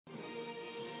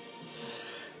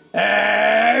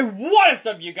Hey, what is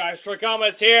up, you guys?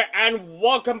 Trichomas here, and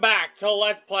welcome back to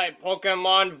Let's Play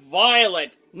Pokemon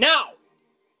Violet. Now,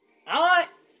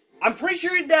 I'm pretty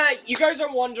sure that you guys are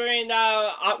wondering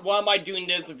why am I doing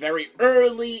this very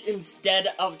early instead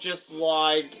of just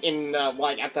like in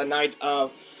at the night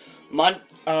of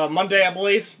Monday, I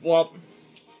believe. Well,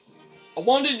 I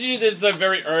wanted to do this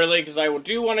very early because I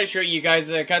do want to show you guys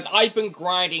because I've been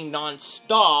grinding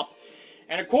non-stop.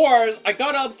 And of course, I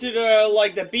got up to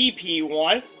the BP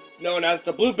one, known as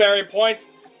the Blueberry Points,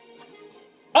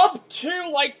 up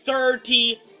to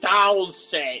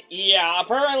 30,000. Yeah,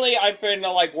 apparently I've been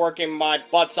working my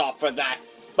butts off for that.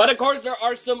 But of course, there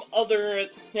are some other,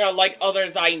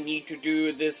 others I need to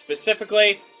do this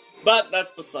specifically, but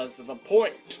that's besides the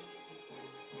point.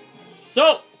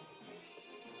 So,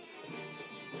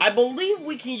 I believe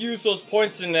we can use those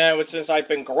points in there, since I've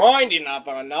been grinding up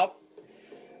enough.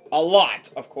 A lot,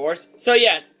 of course. So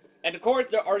yes, and of course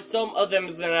there are some of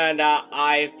them that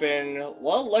I've been,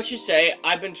 well, let's just say,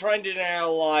 I've been trying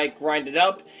to grind it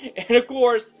up. And of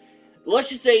course, let's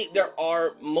just say there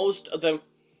are most of them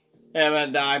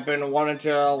that I've been wanting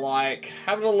to,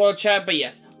 have a little chat. But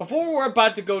yes, before we're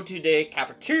about to go to the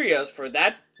cafeterias for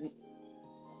that,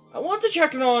 I want to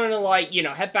check it on and,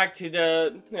 head back to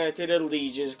the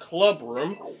Legion's club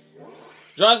room.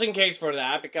 Just in case for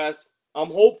that, because I'm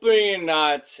hoping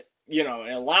that, it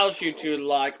allows you to,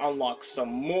 unlock some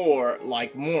more,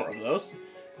 more of those.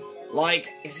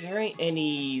 Is there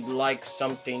any,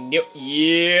 something new?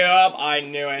 Yep, I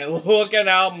knew it. Look at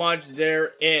how much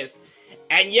there is.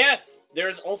 And yes,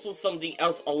 there's also something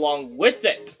else along with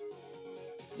it.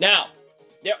 Now,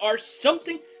 there are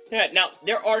something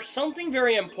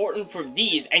very important for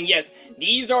these. And yes,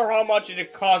 these are how much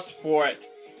it costs for it.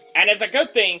 And it's a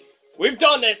good thing we've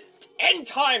done this 10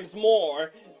 times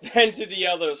more than to the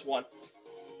others one.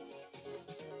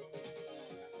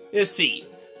 Let's see,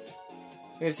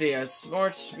 a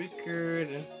smart speaker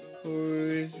and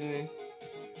poison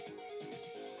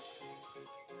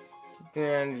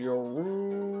and your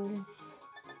room.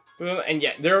 And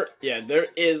there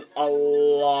is a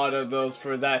lot of those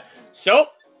for that. So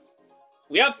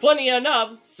we have plenty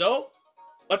enough. So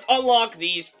let's unlock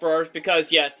these first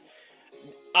because yes,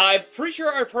 I'm pretty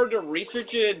sure I've heard the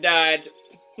research that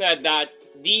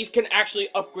these can actually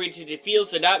upgrade to the field,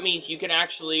 so that means you can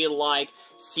actually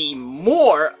see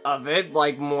more of it,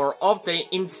 more often,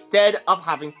 instead of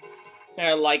having you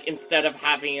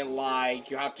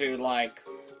have to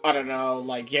I don't know,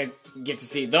 get to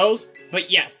see those.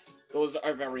 But yes, those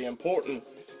are very important.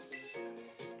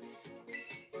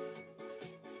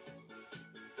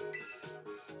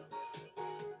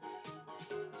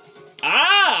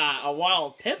 Ah, a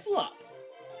wild Piplup.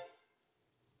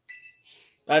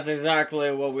 That's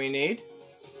exactly what we need.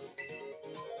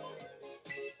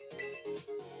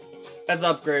 Let's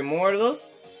upgrade more of those.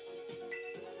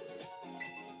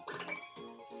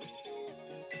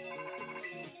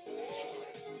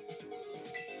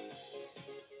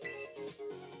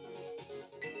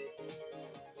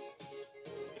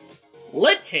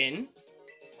 Litten.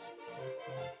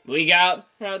 We got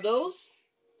those.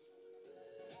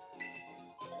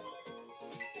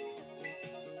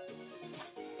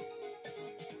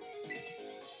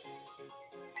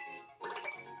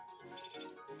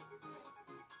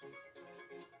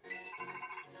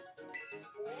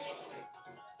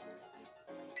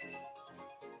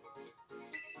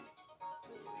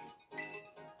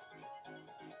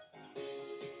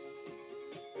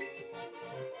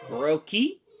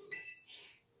 Grookey.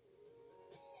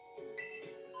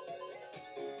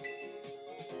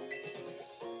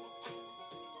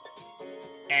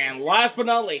 And last but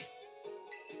not least,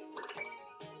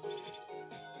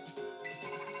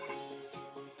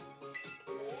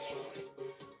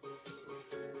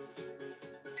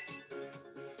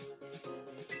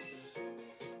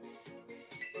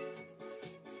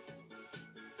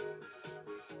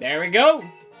 there we go.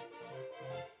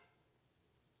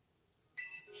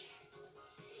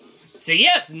 So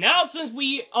yes, now since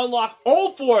we unlocked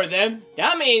all 4 of them,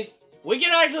 that means we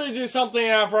can actually do something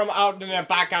from out in the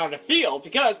back out of the field,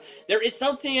 because there is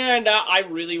something that I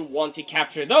really want to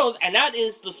capture those, and that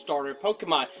is the starter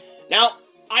Pokemon. Now,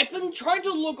 I've been trying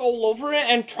to look all over it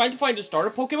and trying to find the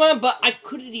starter Pokemon, but I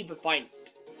couldn't even find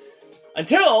it.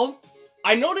 Until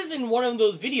I noticed in one of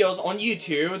those videos on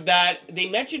YouTube that they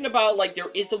mentioned about,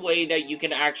 there is a way that you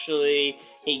can actually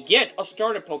get a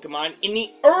starter Pokemon in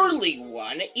the early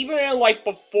one, even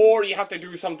before you have to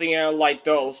do something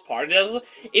those parts,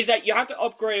 is that you have to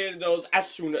upgrade those as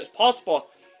soon as possible.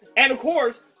 And of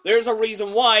course, there's a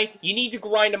reason why you need to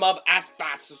grind them up as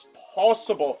fast as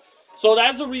possible. So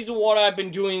that's the reason why I've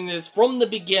been doing this from the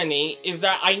beginning, is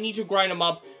that I need to grind them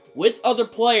up with other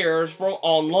players from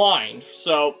online.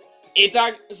 So it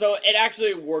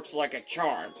actually works like a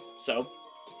charm. So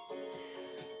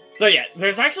yeah,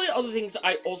 there's actually other things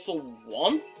I also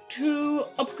want to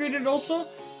upgrade it also,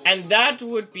 and that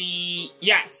would be,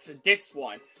 yes, this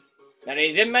one. And I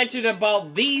didn't mention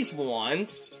about these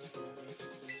ones,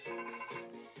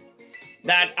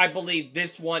 that I believe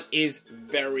this one is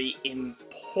very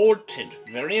important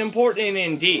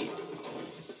indeed.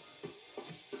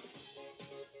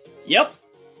 Yep.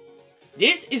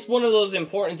 This is one of those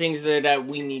important things that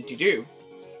we need to do.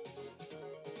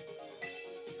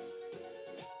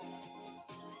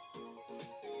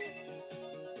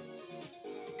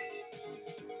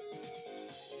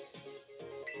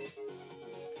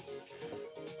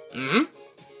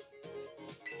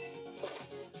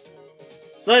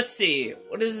 Let's see.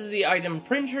 What is the item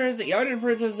printers? The item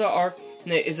printers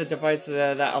is a device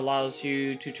that allows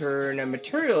you to turn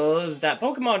materials that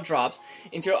Pokemon drops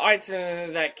into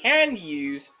items that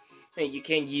you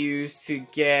can use to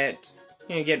get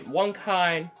one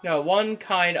kind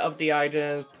of the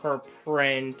items per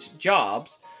print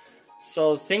jobs.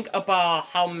 So think about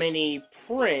how many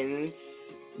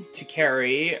prints to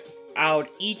carry out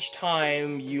each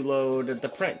time you load the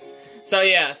prints. So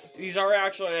yes, these are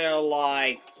actually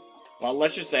like, well,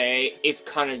 let's just say it's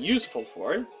kind of useful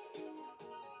for it.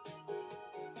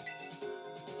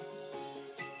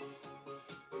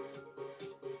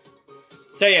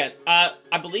 So yes, I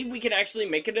believe we can actually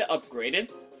make it upgraded.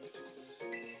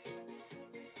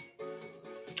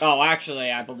 Oh,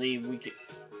 actually, I believe we can.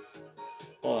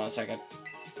 Hold on a second.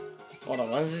 Hold on,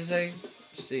 what does it say?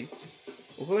 Let's see.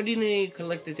 Accordingly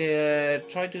collected,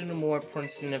 try doing more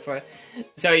prints in the front.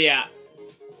 So yeah.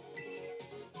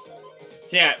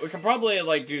 So yeah, we can probably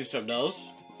like do some of those.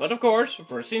 But of course,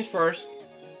 first things first,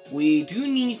 we do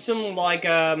need some like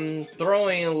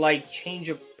throwing like change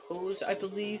of pose, I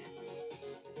believe.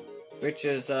 Which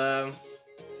is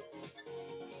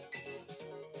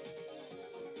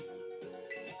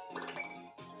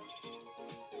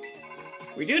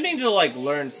we do need to like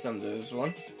learn some of those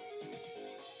one.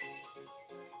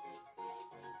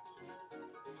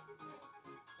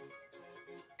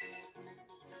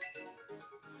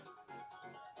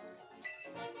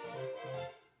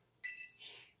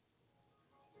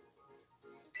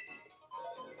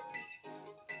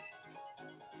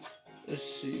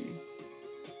 Let's see.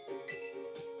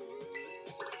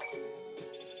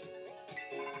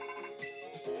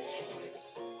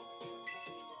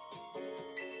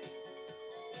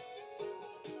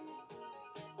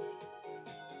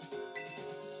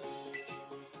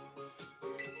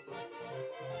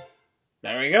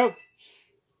 There we go.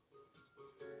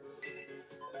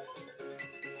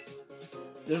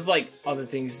 There's like other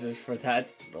things for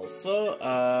that also.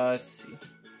 Let's see.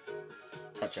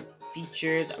 Touch up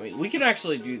features. I mean, we can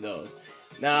actually do those.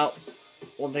 Now,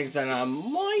 one thing that I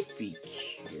might be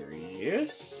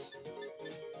curious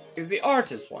is the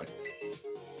artist one.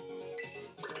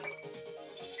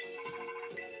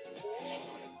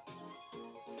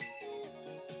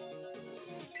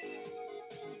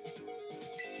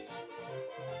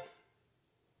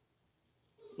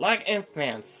 Like in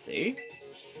fancy.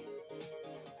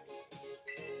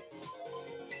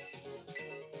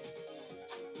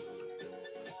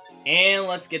 And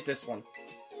let's get this one.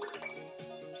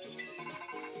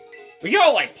 We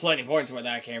got like plenty of points where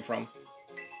that came from.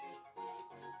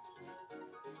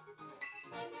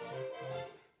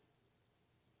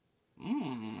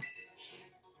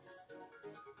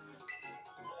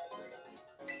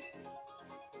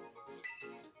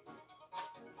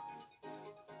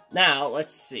 Now,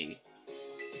 let's see.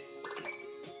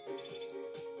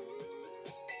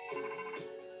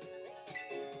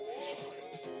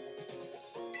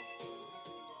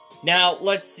 Now,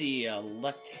 let's see.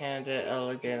 Left-handed,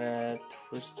 elegant,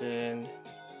 twisted.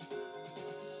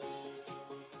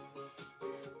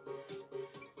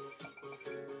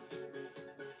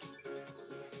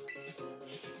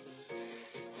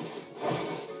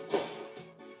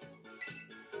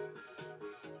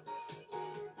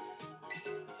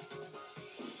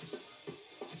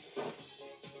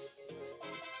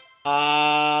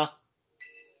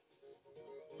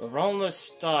 Aroma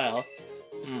style.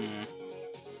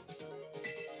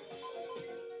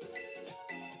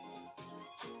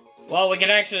 Well, we can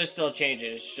actually still change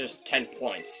it. It's just 10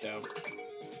 points, so.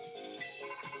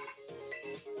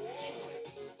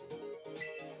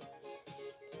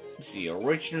 Let's see,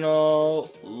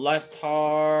 original,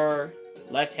 left-handed,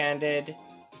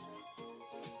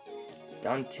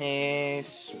 Dante,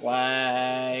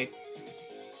 swag.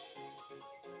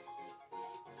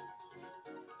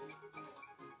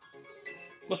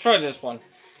 Let's try this one.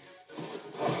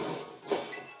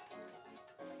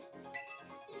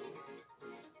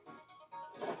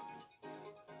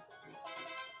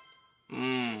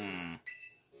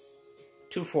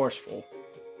 Too forceful.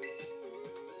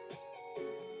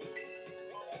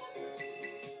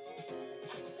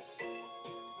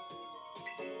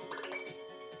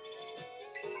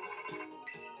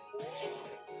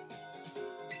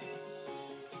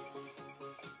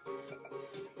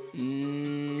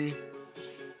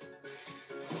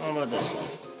 How about this one?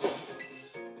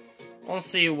 Let's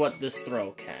see what this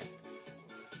throw can.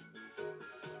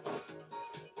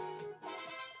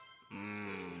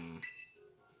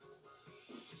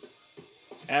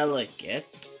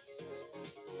 Elegant.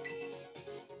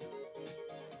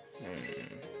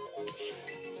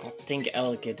 I think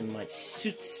elegant might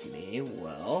suits me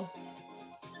well.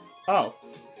 Oh.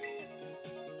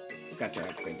 Forgot to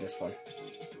upgrade this one.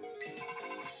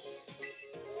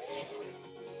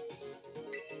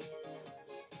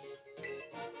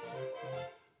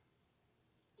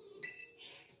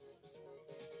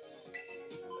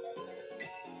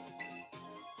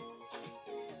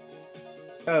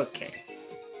 Okay.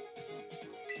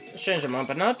 Let's change them up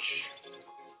a notch.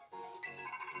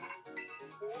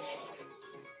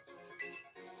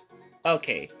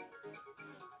 Okay.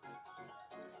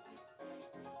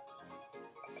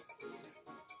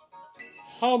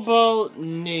 How about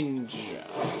ninja?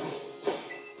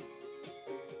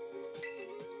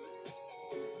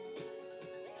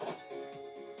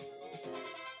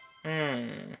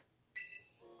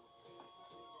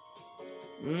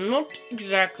 Not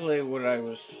exactly what I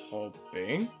was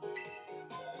hoping.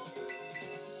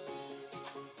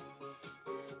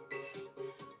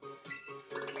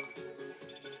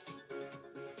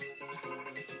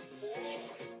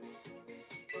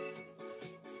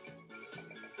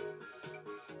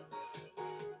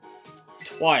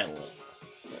 Twirling.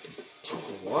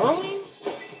 Twirling?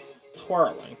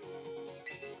 Twirling.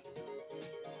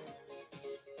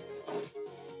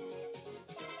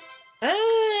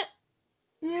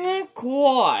 Not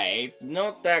quite.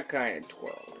 Not that kind of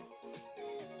twirling.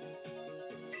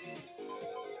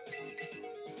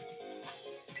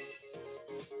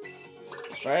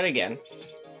 Let's try it again.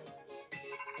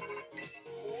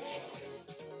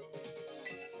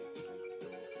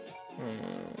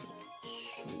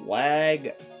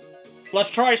 Swag. Let's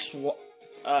try smog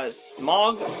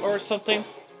or something.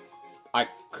 I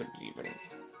couldn't even.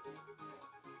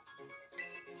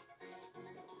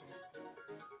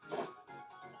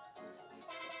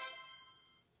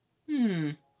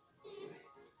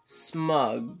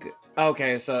 Smug.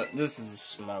 Okay, so this is a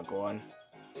smug one.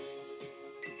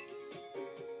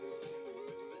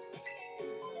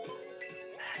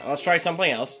 Let's try something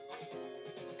else.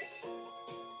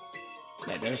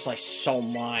 Yeah, there's like so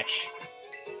much.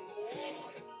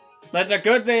 That's a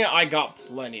good thing I got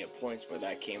plenty of points where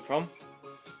that came from.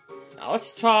 Now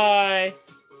let's try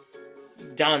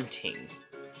daunting.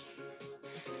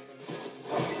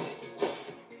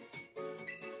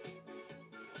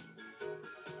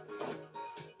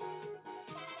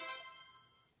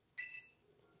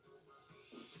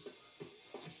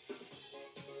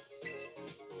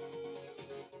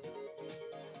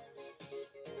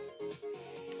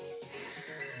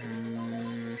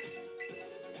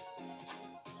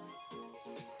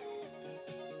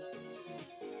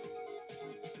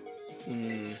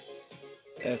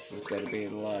 This is gonna be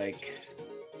like...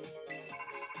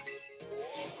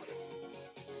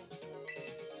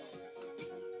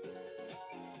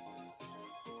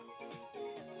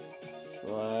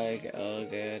 Flag,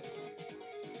 elegant.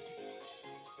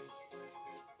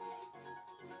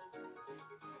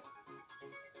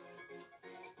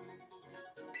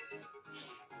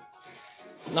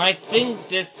 And I think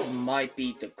this might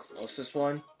be the closest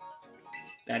one.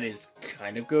 That is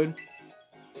kind of good.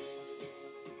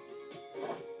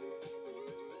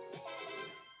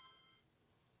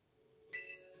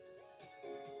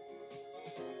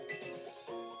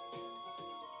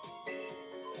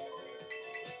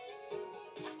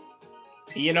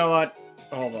 You know what?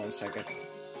 Hold on a second.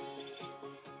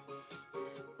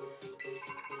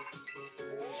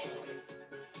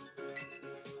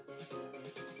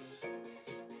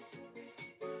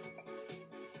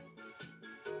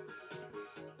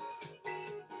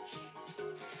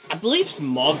 I believe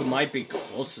smog might be the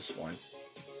closest one.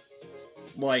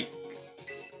 Like...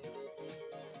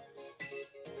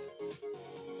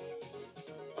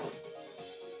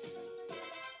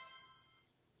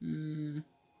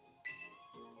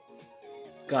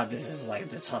 God, this is like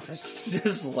the toughest. This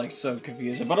is like so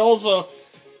confusing. But also...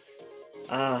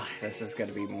 this is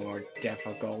gonna be more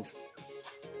difficult.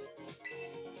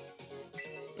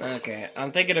 Okay,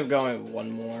 I'm thinking of going with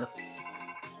one more.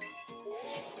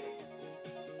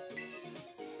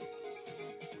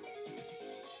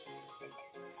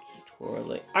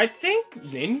 Tutorial. I think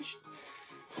Ninja.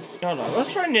 Hold on,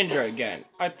 let's try Ninja again.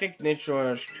 I think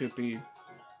Ninja could be.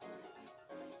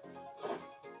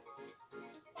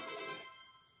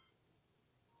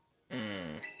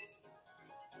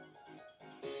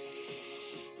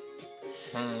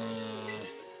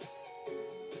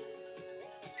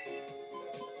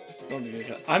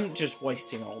 I'm just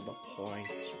wasting all the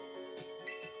points.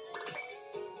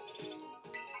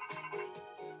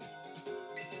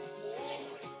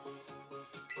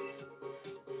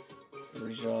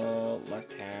 Result,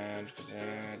 left hand,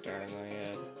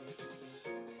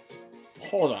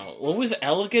 hold on, what was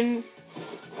elegant?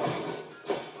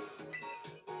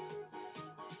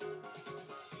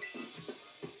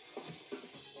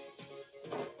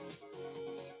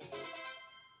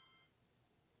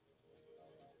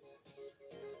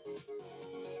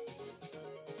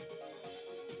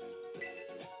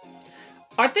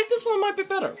 I think this one might be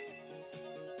better.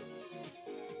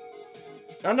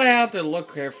 And I have to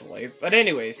look carefully. But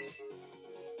anyways.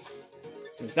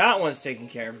 Since that one's taken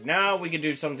care of, now we can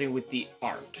do something with the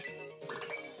art.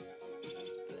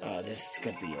 This is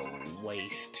gonna be a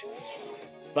waste.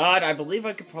 But I believe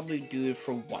I could probably do it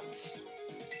for once.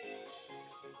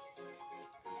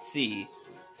 Let's see.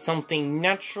 Something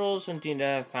natural, something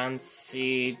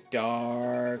fancy,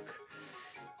 dark.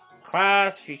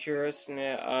 Class, features,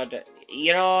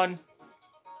 you know.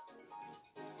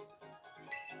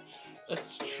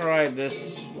 Let's try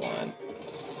this one.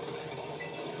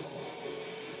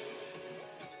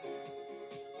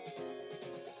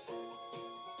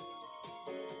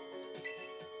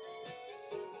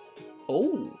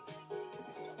 Oh.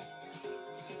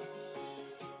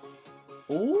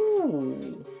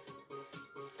 Ooh.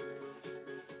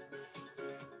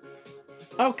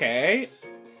 Okay.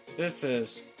 This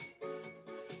is...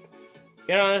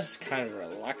 You know, this is kind of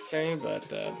relaxing,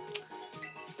 but,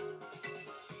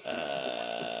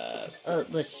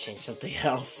 let's change something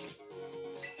else.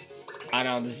 I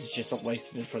know, this is just a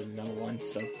wasted for no one,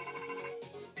 so...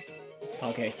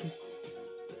 Okay.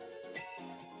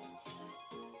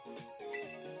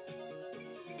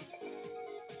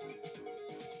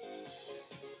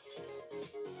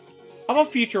 How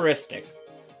about futuristic?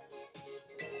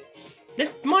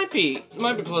 It might be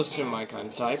close to my kind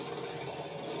of type.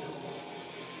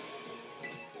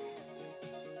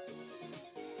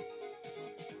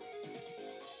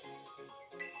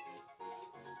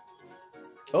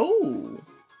 Oh!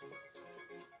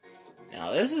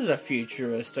 Now this is a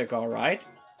futuristic, alright.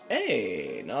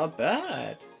 Hey, not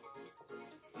bad.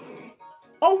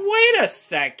 Oh, wait a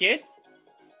second!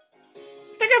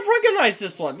 I think I've recognized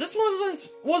this one. This one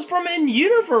was from an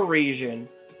Universe region.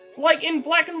 Like in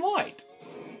black and white.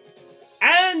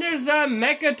 And there's a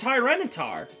Mecha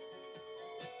Tyranitar.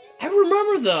 I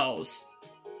remember those.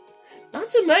 Not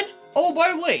to mention... Oh,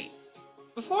 by the way.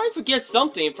 Before I forget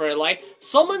something for like,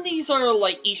 some of these are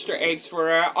like Easter eggs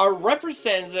for are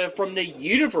representative from the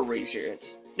Universe region.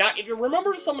 Now, if you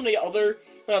remember some of the other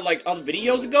like other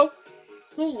videos ago,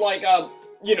 like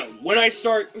you know, when I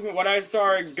start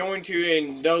going to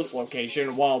in those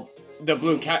locations,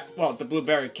 the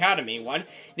Blueberry Academy one,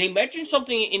 they mentioned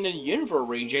something in the Universe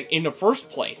region in the first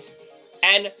place,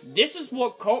 and this is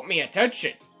what caught me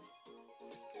attention.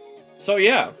 So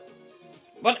yeah.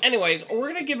 But anyways, we're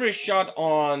gonna give it a shot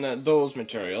on those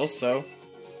materials, so...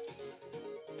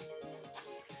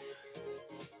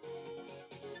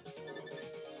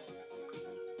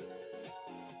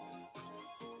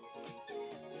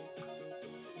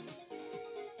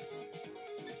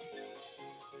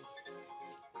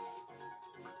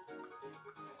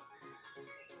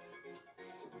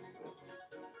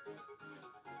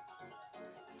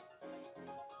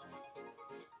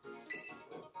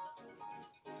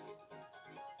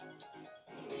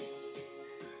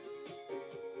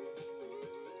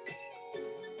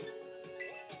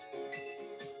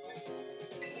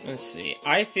 Let's see.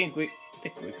 I think we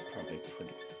could probably put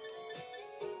it.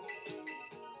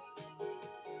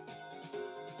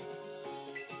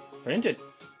 Printed.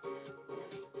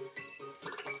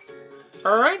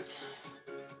 All right.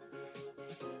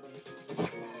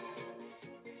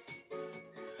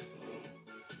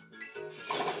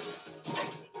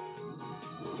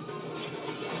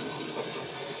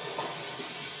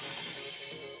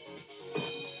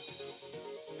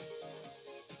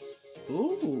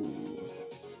 Ooh.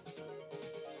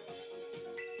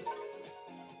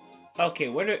 Okay,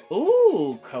 what are...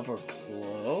 Ooh, cover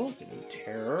cloak and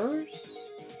terrors.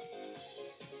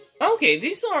 Okay,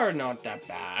 these are not that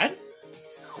bad.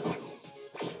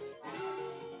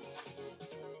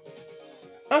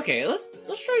 Okay,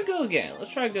 let's try to go again.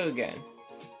 Let's try to go again.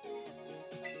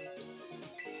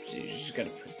 So you just gotta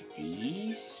put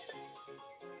these.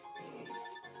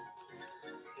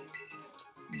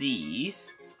 These.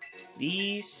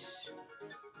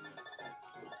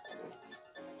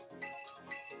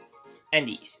 And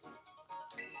these.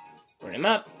 Put them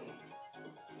up.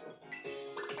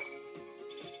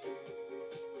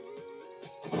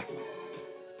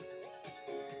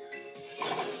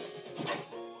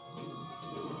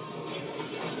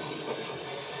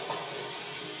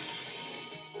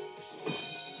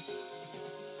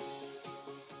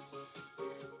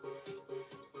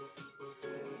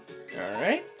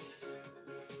 Alright.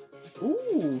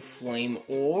 Ooh, flame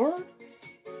ore.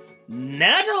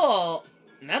 Metal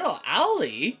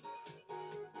alley?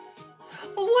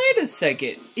 Oh, wait a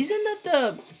second. Isn't that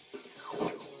the...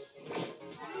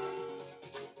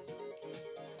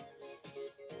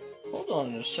 Hold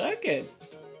on a second.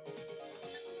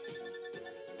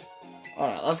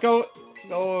 Alright, let's go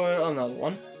another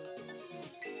one.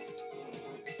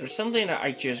 There's something that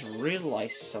I just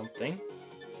realized something.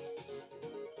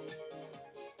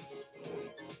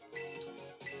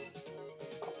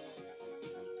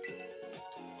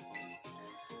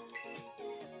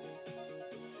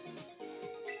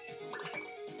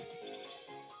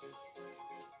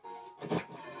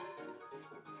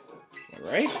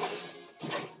 Alright.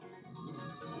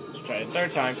 Let's try it a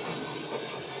third time.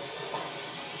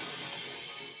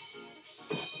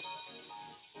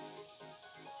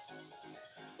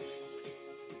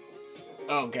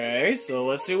 Okay, so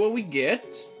let's see what we get.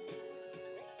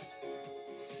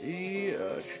 Let's see,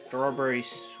 strawberry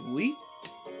sweet.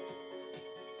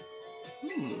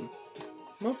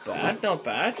 Not bad, not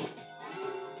bad.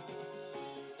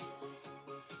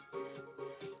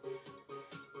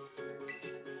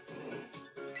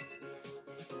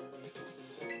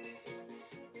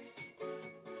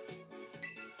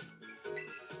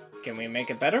 Can we make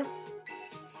it better?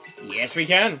 Yes, we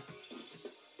can.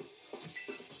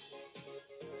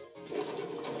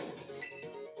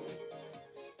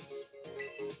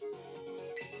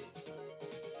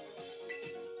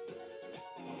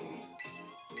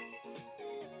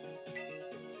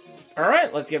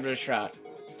 Alright, let's give it a shot.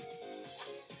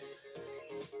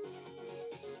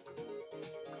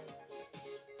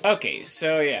 Okay,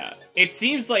 so yeah. It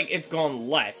seems like it's gone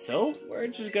less, so we're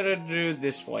just gonna do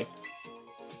this way.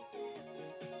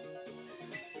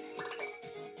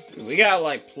 We got,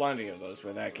 like, plenty of those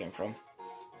where that came from.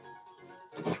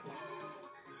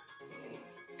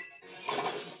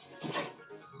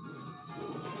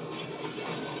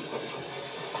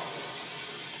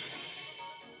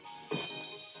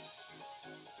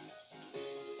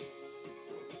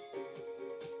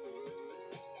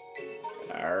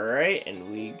 Alright,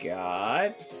 and we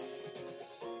got...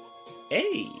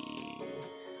 Hey!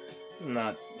 It's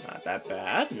not that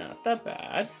bad, not that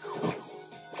bad.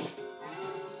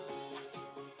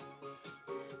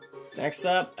 Next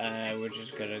up, we're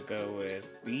just gonna go with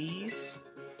these.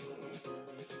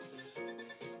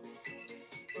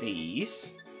 These.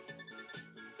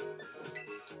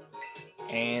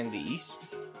 And these.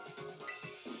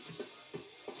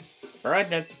 Alright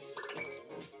then.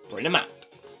 Bring them out.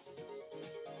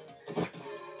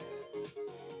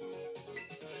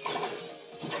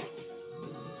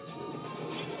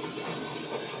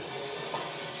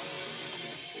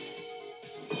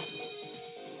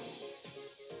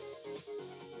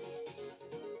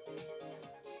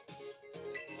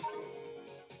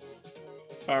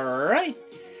 Alright.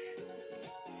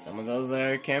 Some of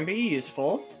those can be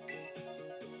useful.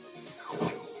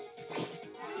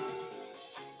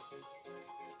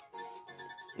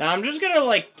 Now I'm just gonna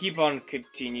like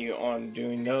continue on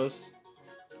doing those.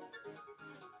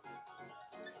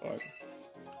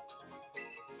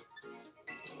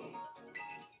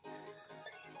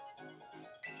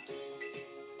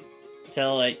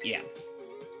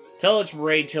 Till it's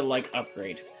ready to like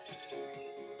upgrade.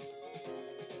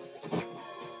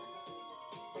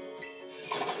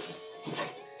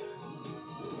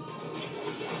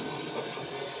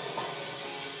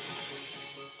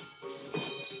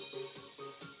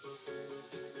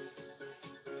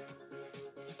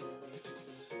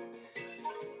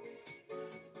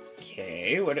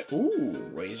 Okay, what? Ooh,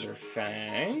 Razor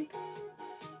Fang.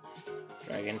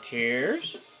 Dragon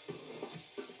Tears.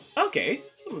 Okay,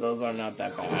 some of those are not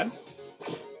that bad.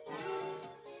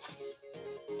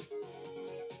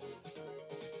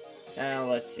 Now,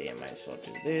 let's see, I might as well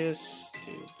do this,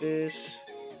 do this,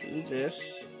 do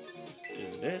this,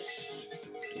 do this,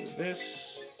 do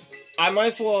this. I might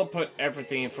as well put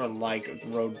everything for, like,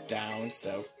 road down,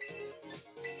 so...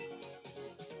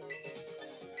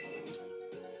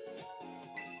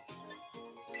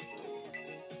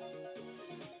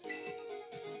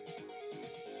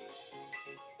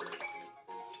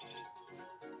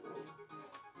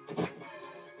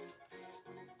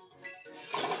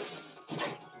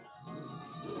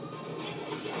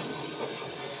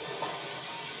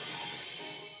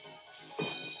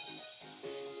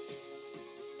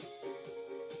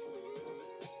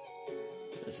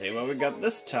 Let's see what we got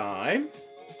this time.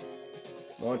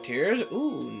 More tears.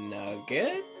 Ooh,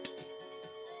 nugget.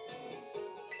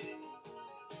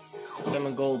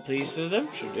 7 gold pieces of them.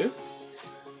 Should do.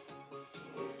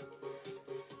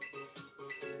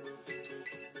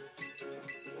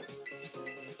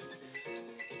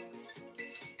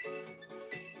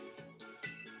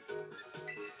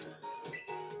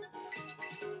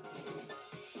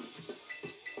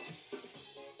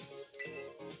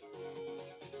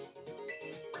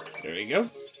 There we go.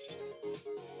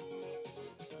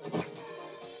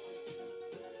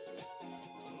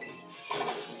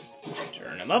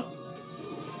 Turn him up.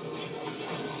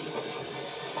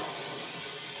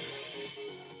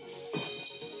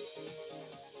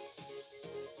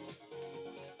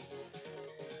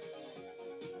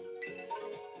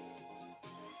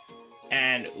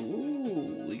 And,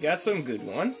 ooh, we got some good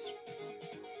ones.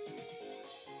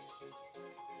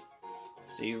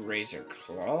 See, razor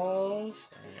claws,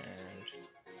 and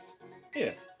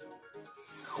yeah.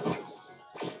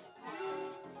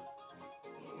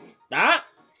 Ah!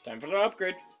 It's time for the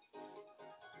upgrade.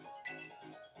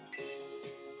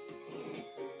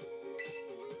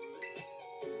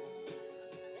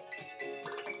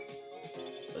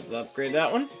 Let's upgrade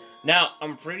that one. Now,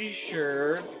 I'm pretty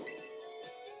sure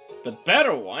the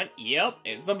better one, yep,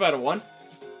 it's the better one.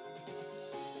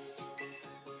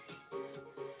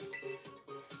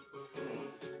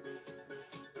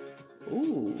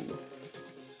 Ooh.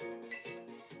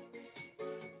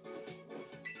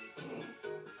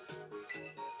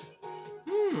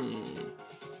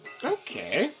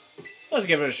 Okay. Let's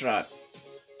give it a shot.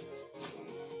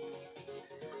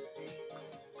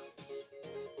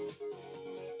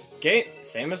 Okay,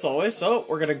 same as always, so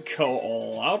we're gonna go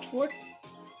all out for it.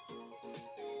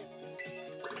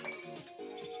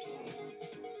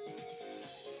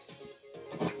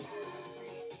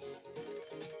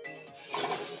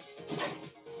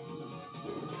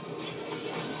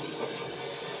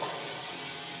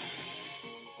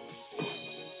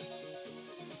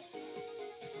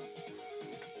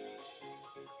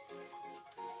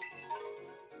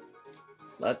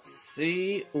 Let's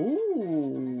see.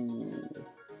 Ooh.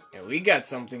 And we got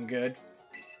something good.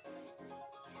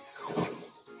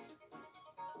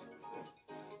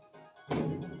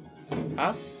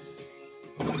 Huh?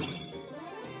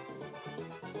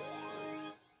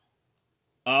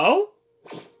 Oh?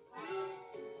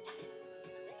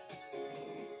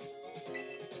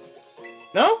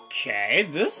 Okay,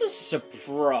 this is a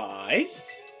surprise.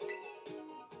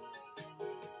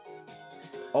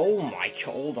 Oh my,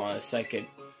 hold on a second.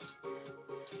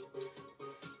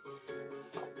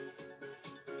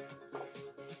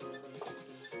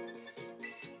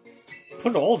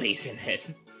 Put all these in it.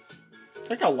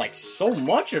 I got like so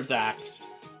much of that.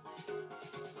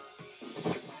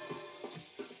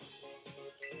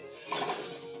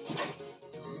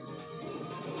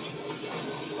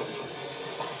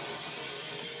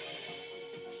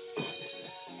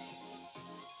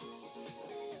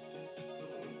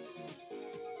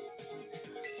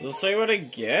 Let's see what I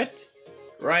get.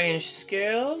 Range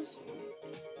scales.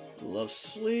 Love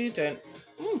sleet and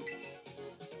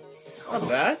not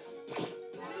bad.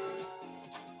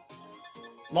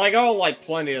 Like, I'll like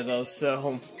plenty of those,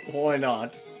 so why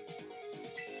not?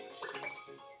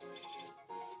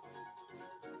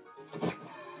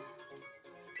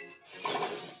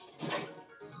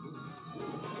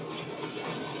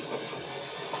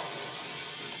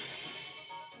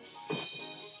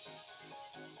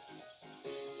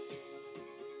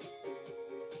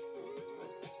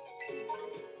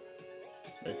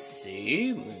 Let's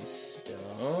see.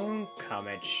 Moonstone,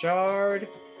 Comet Shard.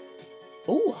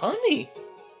 Ooh, honey!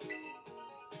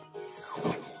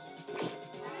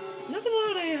 Never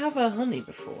thought I have a honey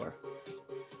before.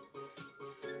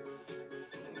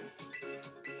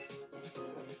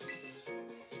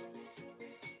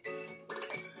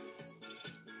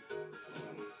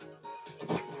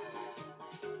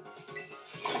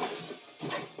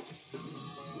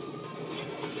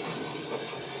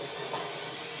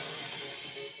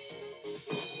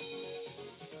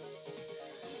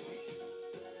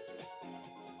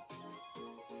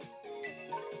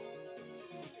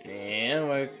 And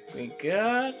what we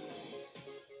got?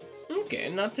 Okay,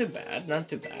 not too bad, not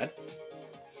too bad.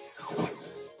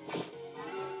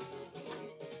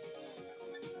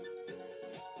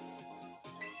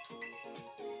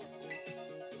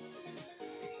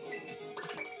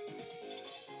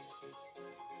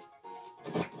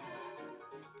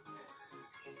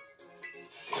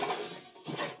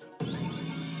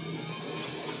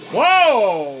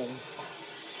 Whoa!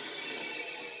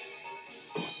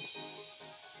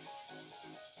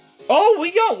 Oh,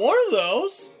 we got one of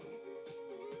those!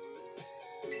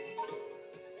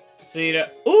 See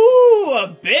the ooh, a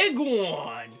big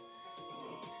one.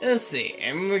 Let's see,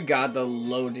 and we got the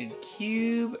loaded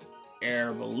cube,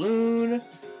 air balloon,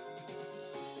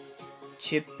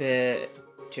 chip it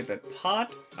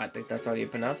pot. I think that's how you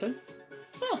pronounce it.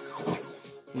 Huh.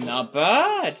 Not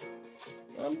bad.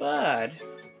 Not bad.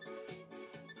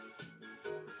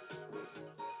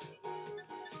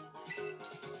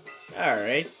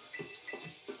 Alright.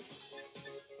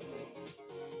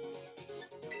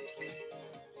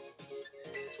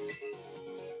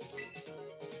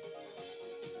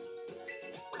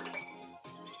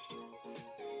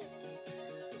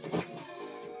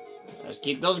 Let's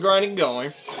keep those grinding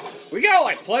going. We got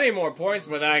like plenty more points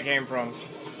where that came from.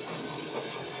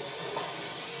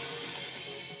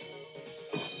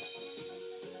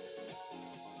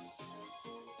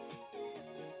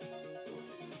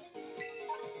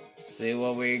 See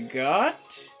what we got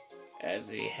as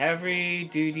the heavy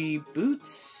duty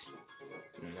boots.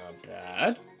 Not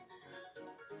bad.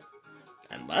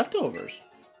 And leftovers.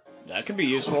 That could be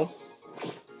useful.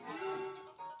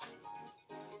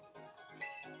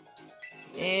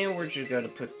 And we're just gonna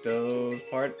put those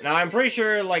parts. Now I'm pretty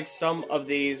sure like some of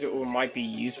these might be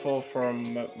useful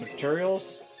from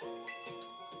materials.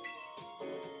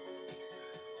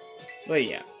 But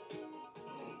yeah.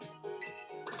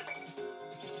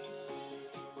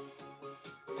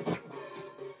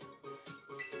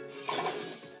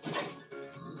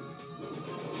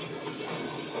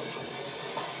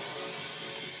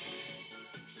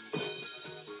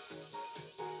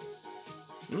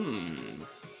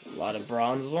 A lot of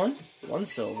bronze one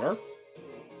silver.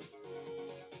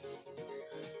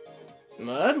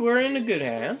 Mud, we're in good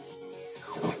hands.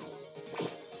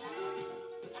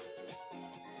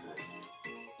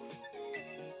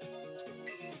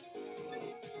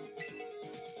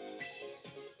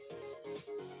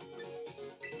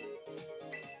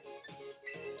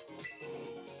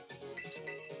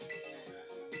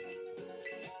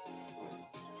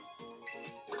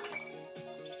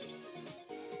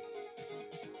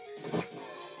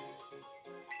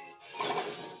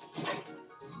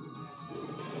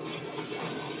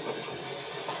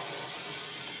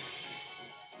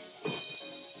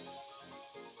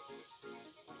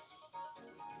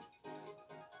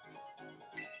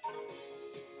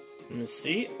 Let's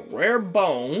see, rare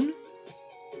bone.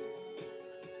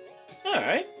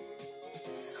 Alright.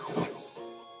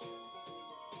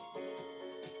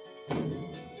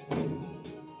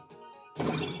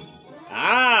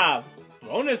 Ah!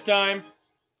 Bonus time!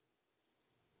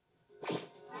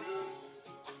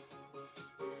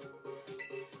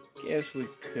 Guess we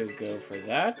could go for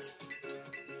that.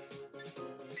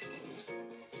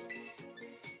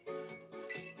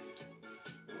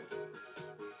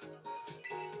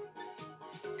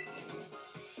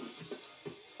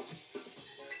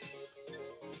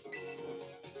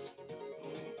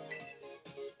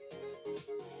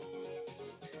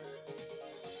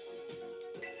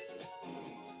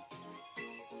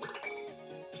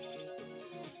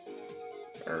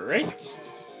 Alright.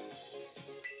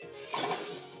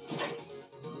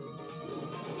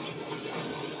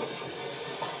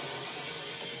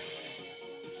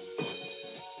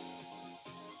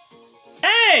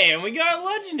 Hey, and we got a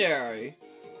legendary.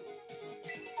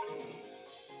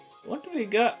 What do we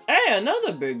got? Hey,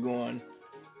 another big one.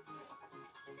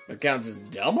 That counts as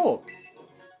double.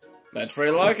 That's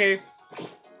pretty lucky.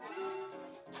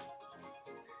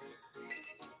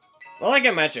 Well, like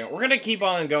I mentioned, we're gonna keep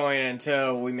on going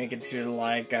until we make it to,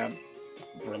 like, I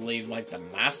believe, like, the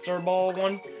Master Ball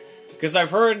one. Because I've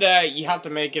heard that you have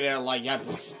to make it, like, you have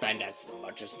to spend as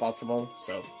much as possible,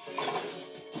 so.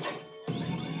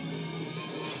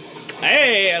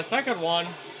 Hey, a second one.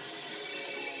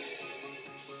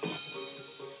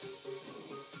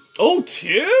 Oh,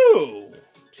 two!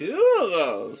 Two of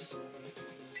those.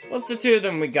 What's the two of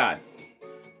them we got?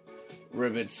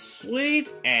 Ribbit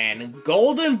Sweet and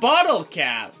Golden Bottle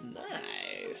Cap.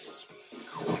 Nice.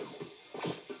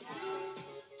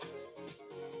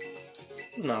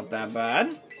 It's not that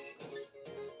bad.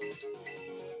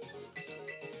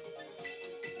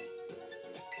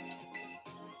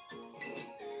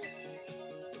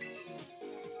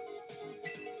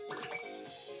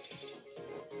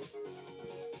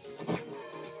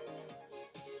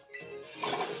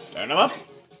 Turn them up.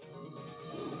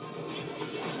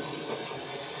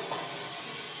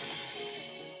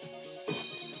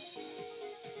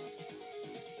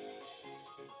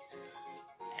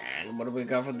 And what do we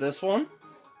got for this one?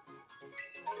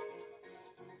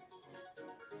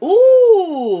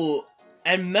 Ooh!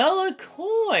 And Mela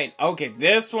Coin. Okay,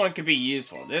 this one could be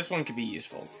useful. This one could be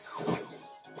useful.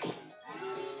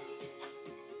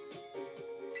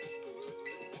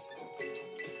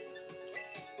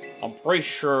 pretty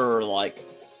sure, like...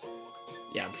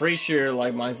 Yeah, I'm pretty sure,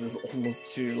 like, mine's is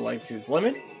almost to, like, to its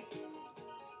limit.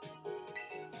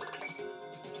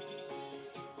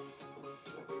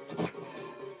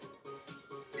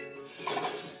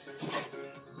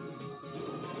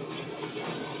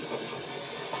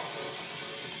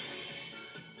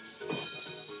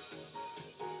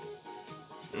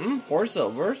 Four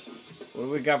silvers. What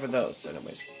do we got for those,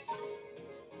 anyways?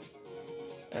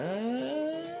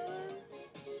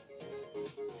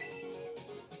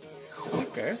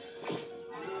 Okay.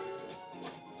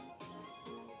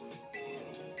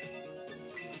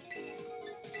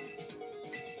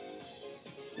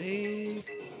 See?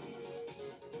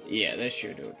 Yeah, this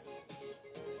should do it.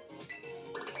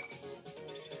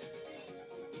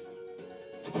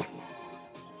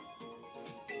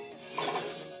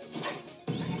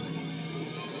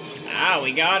 Ah,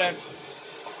 we got it.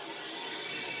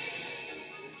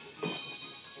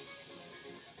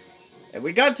 And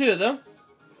we got two of them.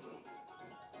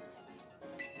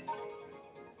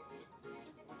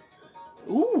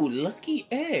 Ooh, lucky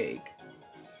egg.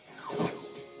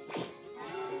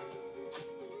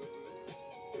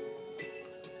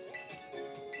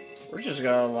 We're just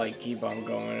gonna, like, keep on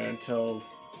going until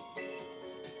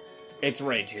it's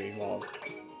ready to evolve.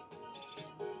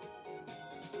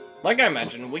 Like I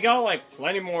mentioned, we got, like,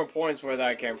 plenty more points where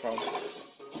that came from.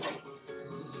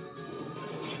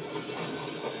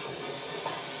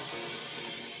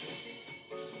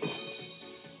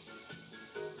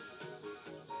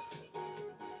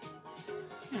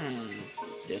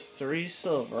 Just 3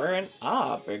 silver and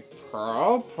big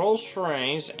pearl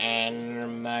strings,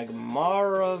 and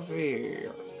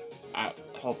magmaravir. I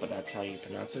hope that's how you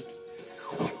pronounce it.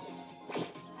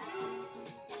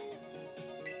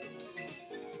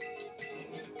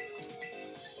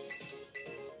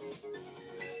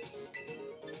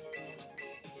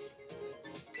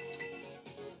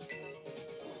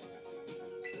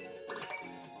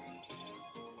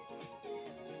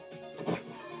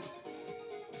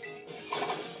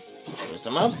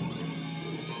 Them up.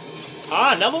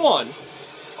 Ah, another one.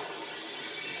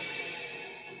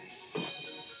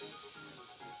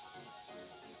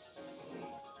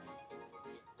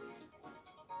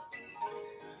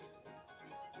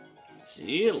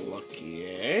 See, a lucky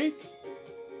egg.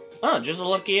 Oh, just a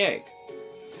lucky egg.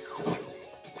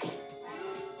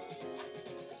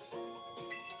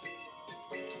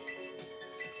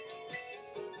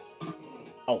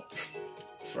 Oh,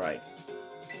 that's right.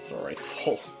 It's already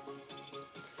full.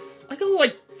 I got,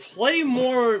 like, plenty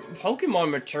more Pokemon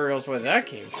materials where that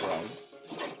came from.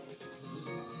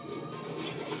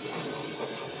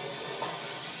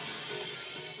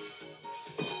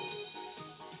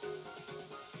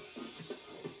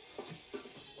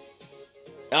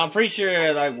 I'm pretty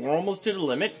sure, like, we're almost to the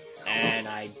limit, and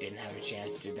I didn't have a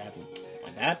chance to do that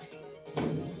like that.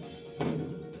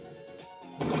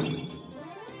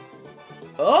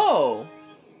 Oh!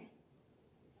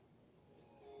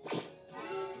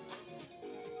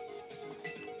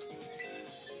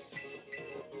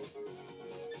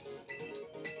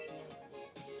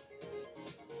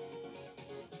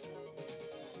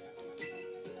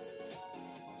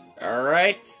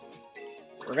 Alright.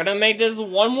 We're gonna make this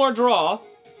one more draw.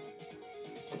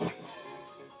 And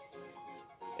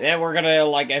then we're gonna,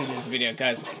 like, end this video,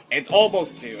 because it's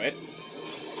almost to it.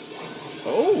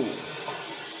 Oh.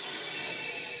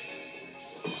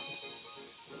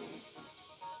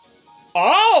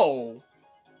 Oh!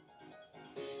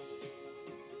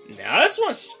 Now this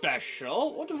one's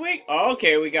special. What do we...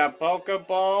 Okay, we got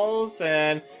Pokeballs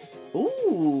and...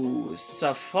 Ooh,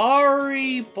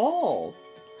 Safari Ball.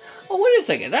 Oh, wait a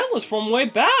second. That was from way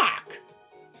back.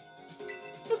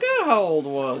 Look at how old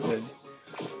was it?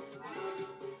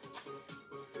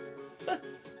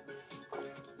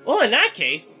 Well, in that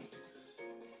case...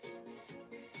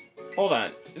 Hold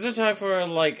on. Is it time for,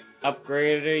 like,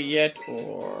 upgrade it yet,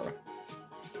 or...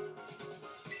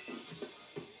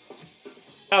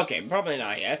 Okay, probably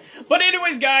not yet. But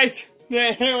anyways, guys,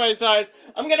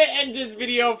 I'm gonna end this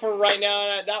video for right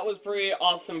now. That was pretty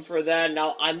awesome for that.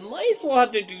 Now, I might as well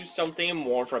have to do something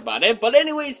more about it. But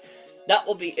anyways, that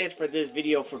will be it for this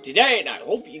video for today. And I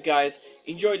hope you guys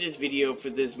enjoyed this video for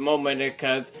this moment,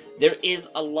 because there is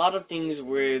a lot of things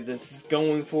where this is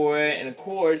going for it. And of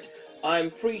course, I'm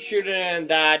pretty sure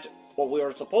that what we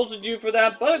were supposed to do for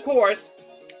that. But of course...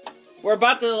 we're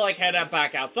about to, like, head up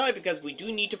back outside, because we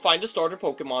do need to find the starter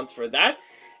Pokemons for that.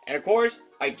 And, of course,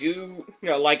 I do, you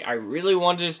know, like, I really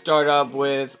want to start up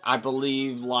with, I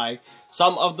believe, like,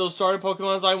 some of those starter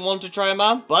Pokemons I want to try them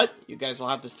out. But you guys will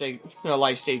have to stay, you know,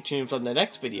 like, stay tuned for the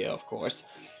next video, of course.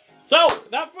 So,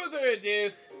 without further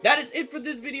ado, that is it for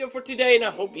this video for today, and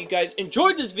I hope you guys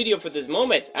enjoyed this video for this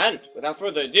moment. And without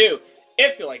further ado,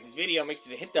 if you like this video, make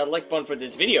sure to hit that like button for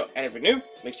this video. And if you're new,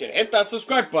 make sure to hit that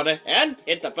subscribe button and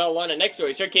hit the bell on the next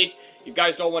story, in case you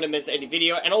guys don't want to miss any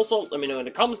video. And also, let me know in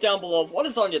the comments down below what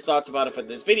is on your thoughts about it for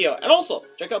this video. And also,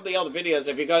 check out the other videos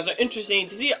if you guys are interested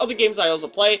to see other games I also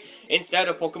play instead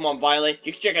of Pokemon Violet.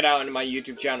 You can check it out on my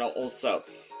YouTube channel also.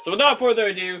 So without further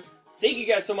ado, thank you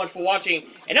guys so much for watching.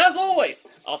 And as always,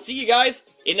 I'll see you guys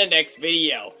in the next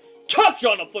video. Catch you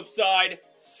on the flip side.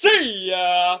 See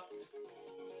ya!